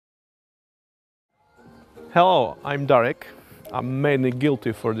Hello, I'm Darek. I'm mainly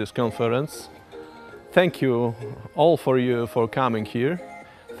guilty for this conference. Thank you all for coming here.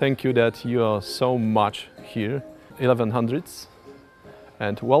 Thank you that you are so much here, 1100s.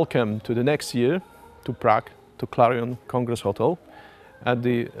 And welcome to the next year to Prague, to Clarion Congress Hotel at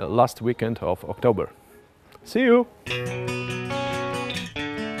the last weekend of October. See you!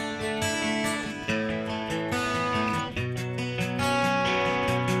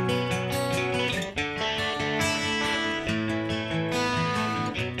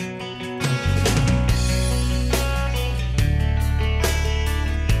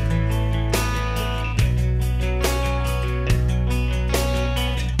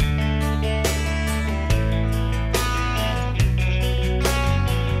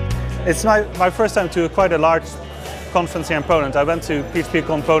 It's my first time to quite a large conference here in Poland. I went to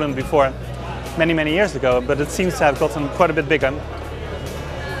phpCon Poland before many years ago, but it seems to have gotten quite a bit bigger.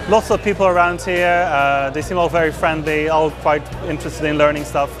 Lots of people around here, they seem all very friendly, all quite interested in learning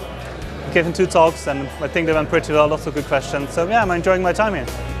stuff. I've given 2 talks and I think they went pretty well, lots of good questions. So yeah, I'm enjoying my time here.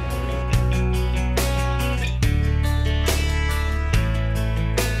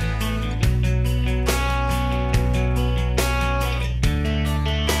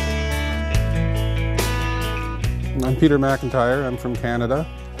 I'm Peter McIntyre. I'm from Canada.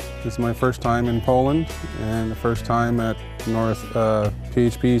 This is my first time in Poland and the first time at North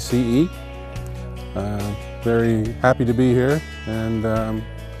phpCE. Very happy to be here and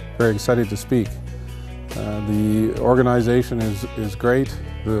very excited to speak. The organization is great.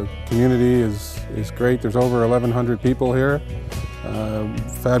 The community is great. There's over 1,100 people here.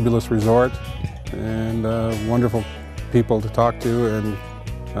 Fabulous resort and wonderful people to talk to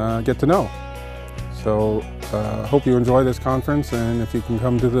and get to know. So hope you enjoy this conference, and if you can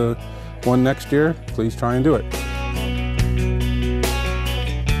come to the one next year, please try and do it.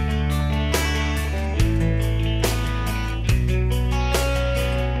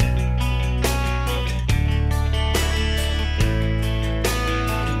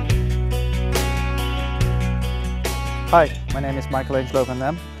 Hi, my name is Michelangelo van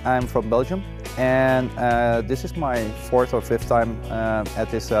Dam. I'm from Belgium, and this is my 4th or 5th time at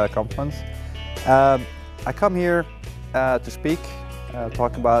this conference. I come here to speak,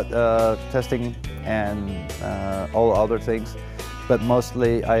 talk about testing and all other things, but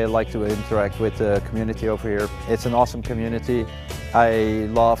mostly I like to interact with the community over here. It's an awesome community. I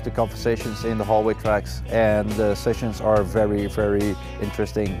love the conversations in the hallway tracks, and the sessions are very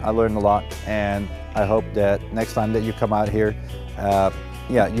interesting. I learn a lot, and I hope that next time that you come out here,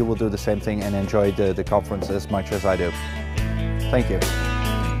 yeah, you will do the same thing and enjoy the conference as much as I do. Thank you.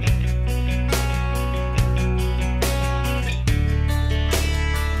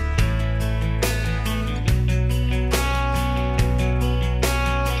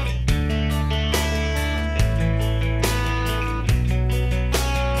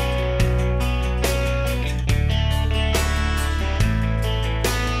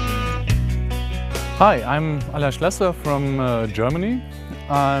 Hi, I'm Alain Schlesser from Germany.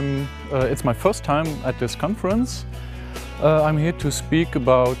 It's my first time at this conference. I'm here to speak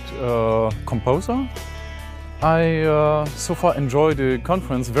about Composer. I so far enjoy the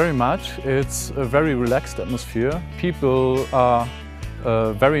conference very much. It's a very relaxed atmosphere. People are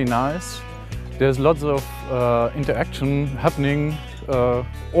very nice. There's lots of interaction happening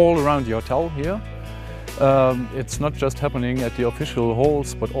all around the hotel here. It's not just happening at the official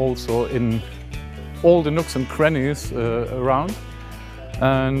halls, but also in all the nooks and crannies around,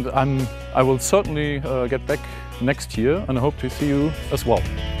 and I will certainly get back next year, and I hope to see you as well.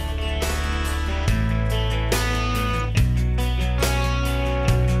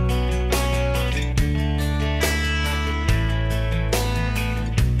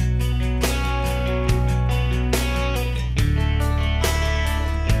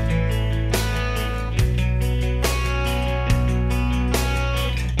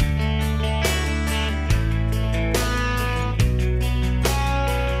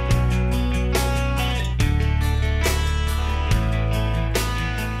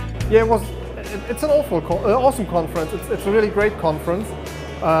 Yeah, it's an awesome conference. It's a really great conference.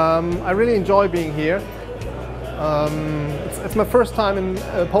 I really enjoy being here. It's my first time in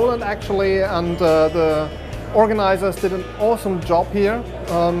Poland actually, and the organizers did an awesome job here.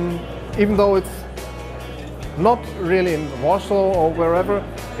 Even though it's not really in Warsaw or wherever,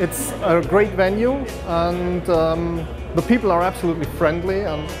 it's a great venue, and the people are absolutely friendly,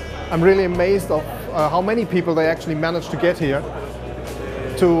 and I'm really amazed of how many people they actually managed to get here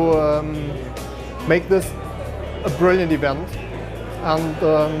to make this a brilliant event. And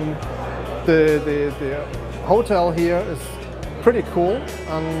the hotel here is pretty cool,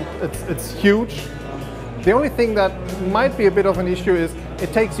 and it's huge. The only thing that might be a bit of an issue is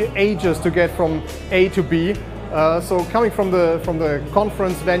it takes you ages to get from A to B. So coming from the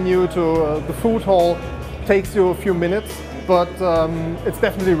conference venue to the food hall takes you a few minutes, but it's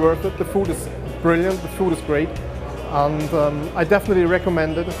definitely worth it. The food is brilliant, the food is great, and I definitely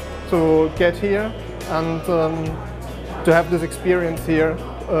recommend it to get here and to have this experience here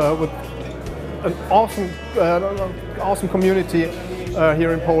with an awesome community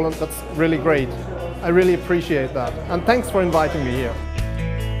here in Poland. That's really great. I really appreciate that, and thanks for inviting me here.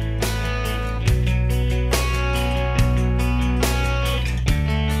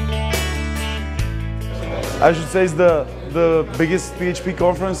 I should say it's the biggest PHP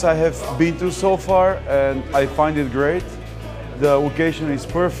conference I have been to so far, and I find it great. The location is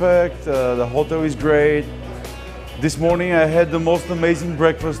perfect, the hotel is great. This morning I had the most amazing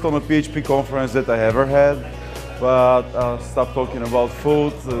breakfast on a PHP conference that I ever had. But stop talking about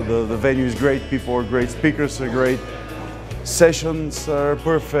food, the venue is great, people are great, speakers are great, sessions are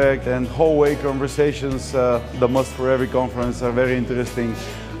perfect, and hallway conversations, the must for every conference, are very interesting.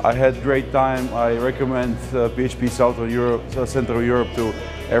 I had great time. I recommend PHP Central Europe to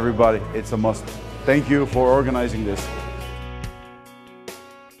everybody. It's a must. Thank you for organizing this.